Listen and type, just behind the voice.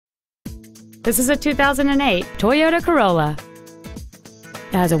This is a 2008 Toyota Corolla.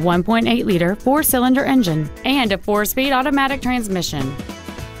 It has a 1.8-liter four-cylinder engine and a 4-speed automatic transmission.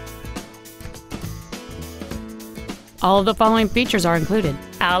 All of the following features are included: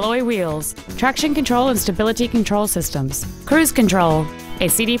 alloy wheels, traction control and stability control systems, cruise control, a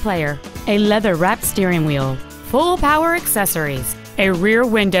CD player, a leather-wrapped steering wheel, full power accessories, a rear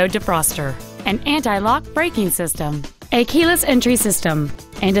window defroster, an anti-lock braking system, a keyless entry system,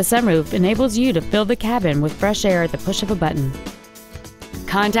 and a sunroof enables you to fill the cabin with fresh air at the push of a button.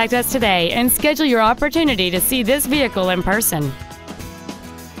 Contact us today and schedule your opportunity to see this vehicle in person.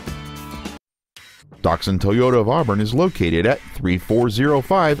 Doxon Toyota of Auburn is located at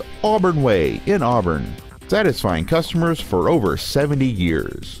 3405 Auburn Way in Auburn, satisfying customers for over 70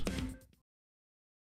 years.